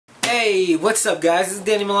Hey, what's up guys? This is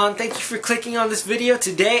Danny Milan. Thank you for clicking on this video.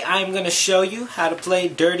 Today I'm going to show you how to play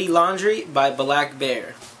Dirty Laundry by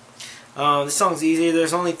Blackbear. This song's easy.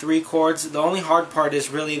 There's only 3 chords. The only hard part is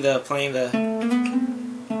really playing the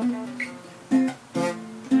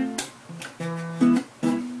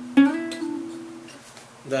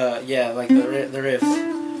riffs.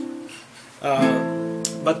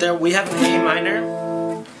 But there we have an A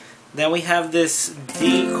minor. Then we have this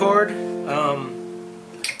D chord.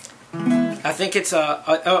 I think it's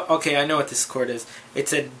okay, I know what this chord is.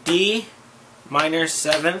 It's a D minor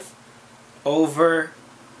 7th over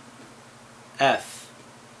F.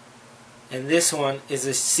 And this one is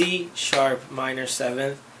a C sharp minor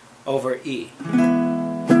 7th over E.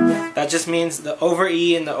 That just means the over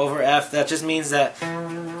E and the over F, that just means that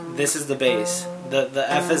this is the bass. The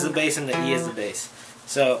F is the bass and the E is the bass.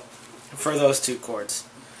 So, for those 2 chords.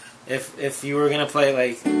 If you were going to play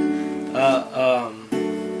like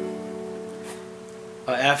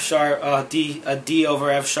a F sharp, a D over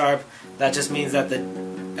F sharp, that just means that the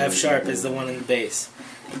F sharp is the one in the bass.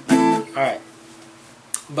 Alright.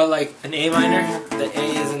 But like an A minor, the A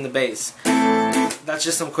is in the bass. That's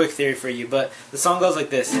just some quick theory for you, but the song goes like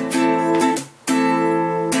this.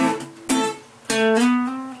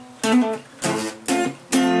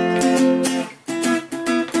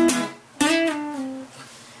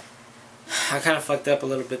 I kind of fucked up a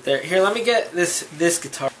little bit there. Here, let me get this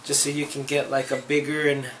guitar just so you can get like a bigger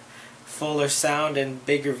and fuller sound and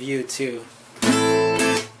bigger view too.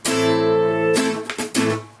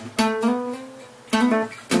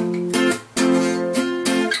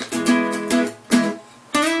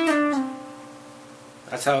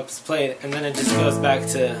 That's how it's played, and then it just goes back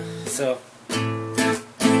to so.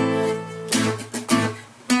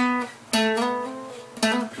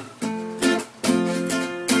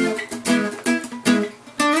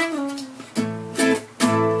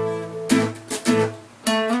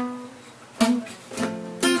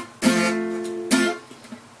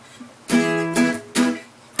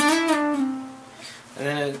 And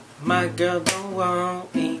then my girl don't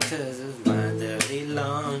want me 'cause of my dirty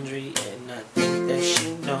laundry, and I think that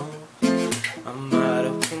she knows I'm out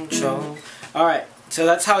of control. Alright, so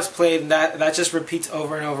that's how it's played, and that just repeats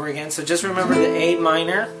over and over again. So just remember the A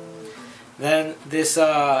minor, then this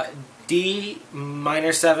D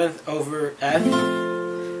minor 7th over F,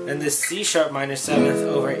 and this C sharp minor 7th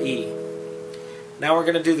over E. Now we're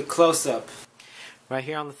going to do the close-up. Right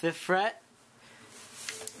here on the 5th fret.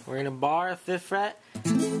 We're going to bar 5th fret,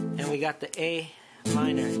 and we got the A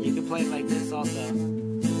minor. You can play it like this also.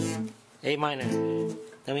 A minor.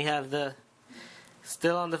 Then we have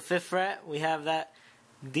still on the 5th fret, we have that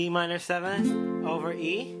D minor 7 over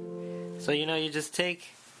E. So you just take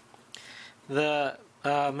the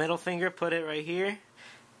middle finger, put it right here,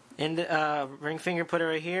 and ring finger, put it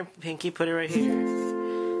right here, pinky, put it right here,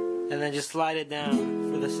 and then just slide it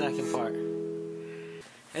down for the second part.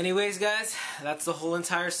 Anyways guys, that's the whole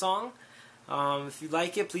entire song. If you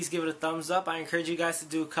like it, please give it a thumbs up. I encourage you guys to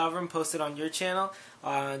do a cover and post it on your channel.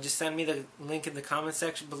 Just send me the link in the comment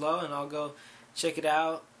section below and I'll go check it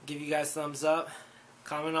out, give you guys thumbs up,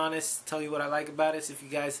 comment on it, tell you what I like about it. So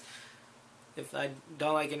if I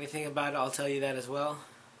don't like anything about it, I'll tell you that as well.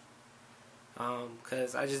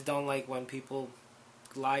 Because I just don't like when people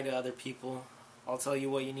lie to other people. I'll tell you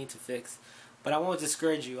what you need to fix. But I won't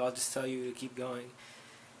discourage you, I'll just tell you to keep going.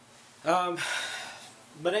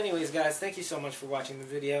 But anyways guys, thank you so much for watching the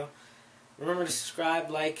video. Remember to subscribe,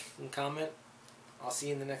 like, and comment. I'll see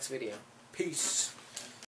you in the next video. Peace.